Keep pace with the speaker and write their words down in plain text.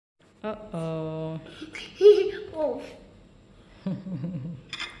Uh-oh. Wolf.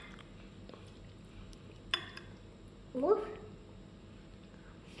 Wolf.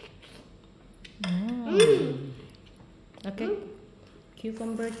 Okay.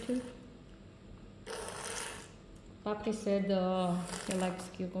 Cucumber too. Papi said he likes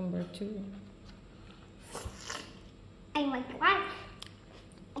cucumber too. I like rabbit.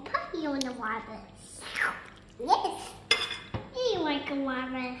 A puppy on the rabbit. Yes. I like a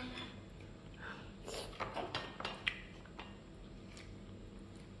rabbit.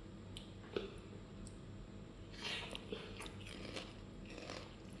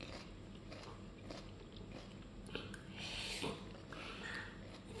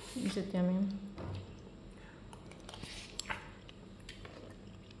 Is it yummy?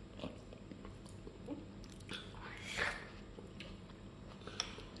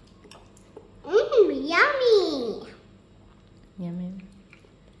 Yummy. Yummy.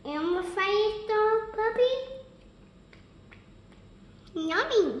 I'm a fire dog puppy.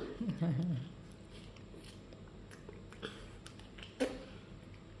 Yummy.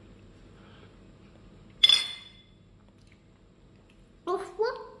 Woof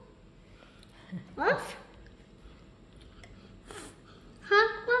woof. Woof. Huh?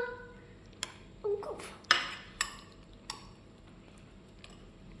 Woof. Woof.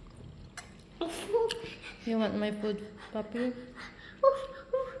 Woof woof. You want my food, Papi?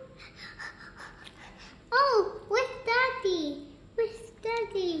 Oh, where's Daddy? Where's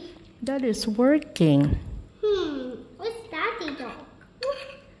Daddy? That is working. Where's Daddy dog?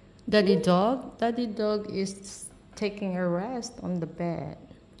 Daddy dog? Daddy dog is taking a rest on the bed.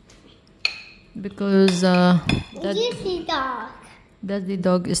 Because Juicy dog. Daddy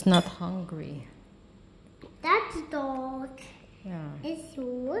dog is not hungry. Daddy dog Yeah. is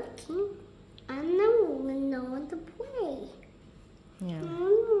working. I know to play. Yeah.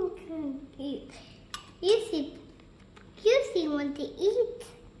 Can eat. Juicy want to eat.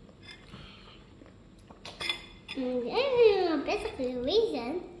 And basically the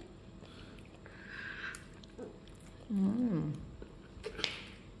reason.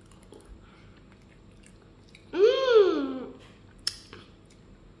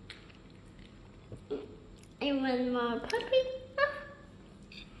 I want more puppy.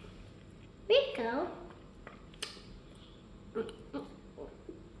 Rico.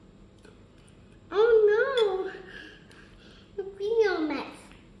 Oh no. Peel mess.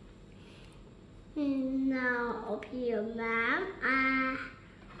 No, peel ma'am.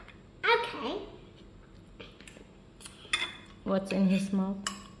 Okay. What's in his mouth?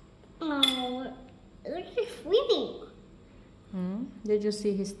 Oh, it's swimming. Did you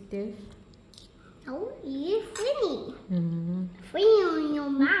see his teeth? Oh, you're swimming. Mm-hmm. Swimming on your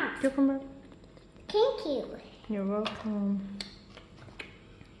mouth. Cucumber. Thank you. You're welcome.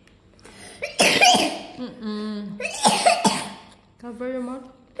 Cover your mouth.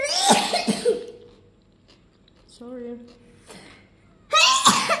 Sorry.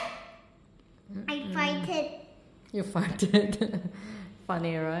 I farted. You farted.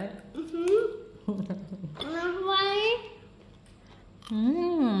 Funny, right? Why?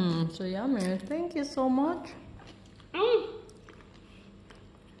 So yummy. Thank you so much.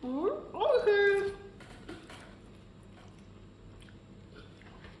 Okay.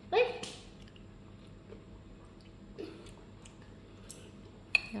 Wait.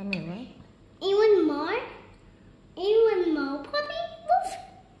 Yummy, right? Anyone more? Anyone more, puppy? Woof.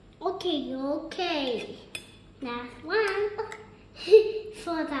 Okay, okay. Last one.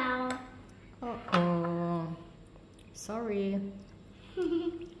 For that. Uh-oh. Sorry.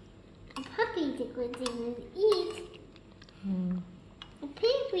 A puppy that good thing to eat. A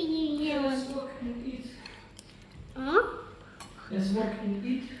pig when you Let's walk and eat. Huh? Let's walk and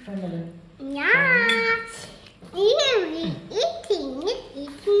eat, family. Yeah. Eating,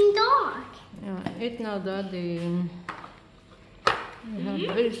 eating dog. Yeah, eat now, Daddy. We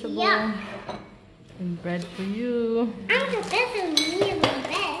have vegetable Yeah. and bread for you. I'm the best of me and my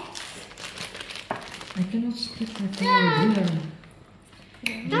best. I cannot skip my family dinner.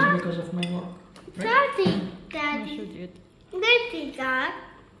 Just because of my work. Daddy, You Daddy, should eat. Daddy, Dad.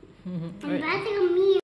 Right. I'm batting me.